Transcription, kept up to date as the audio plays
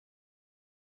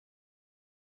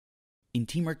In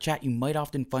Teamwork Chat, you might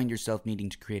often find yourself needing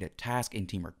to create a task in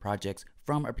Teamwork Projects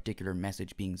from a particular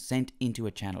message being sent into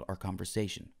a channel or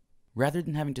conversation. Rather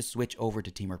than having to switch over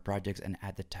to Teamwork Projects and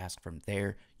add the task from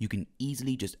there, you can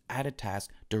easily just add a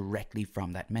task directly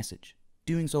from that message.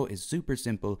 Doing so is super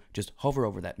simple. Just hover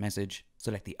over that message,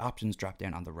 select the options drop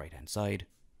down on the right hand side.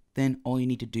 Then all you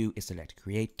need to do is select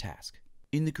Create Task.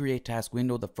 In the Create Task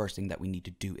window, the first thing that we need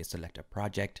to do is select a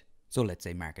project. So let's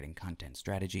say Marketing Content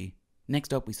Strategy.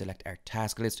 Next up, we select our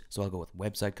task list, so I'll go with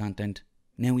website content.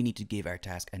 Now we need to give our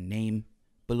task a name.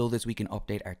 Below this, we can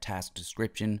update our task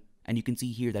description, and you can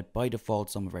see here that by default,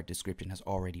 some of our description has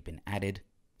already been added.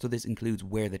 So this includes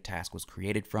where the task was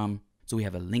created from, so we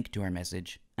have a link to our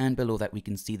message, and below that we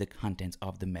can see the contents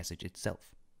of the message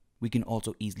itself. We can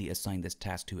also easily assign this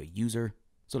task to a user,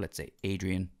 so let's say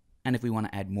Adrian, and if we want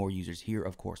to add more users here,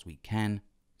 of course we can.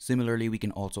 Similarly, we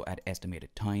can also add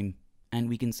estimated time, and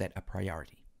we can set a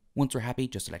priority. Once we're happy,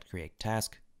 just select Create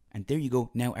Task, and there you go,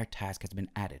 now our task has been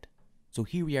added. So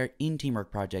here we are in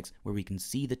Teamwork Projects where we can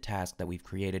see the task that we've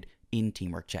created in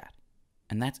Teamwork Chat.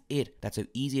 And that's it. That's how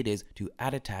easy it is to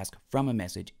add a task from a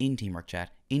message in Teamwork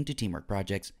Chat into Teamwork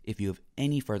Projects. If you have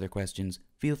any further questions,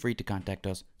 feel free to contact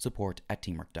us,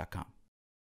 support@teamwork.com.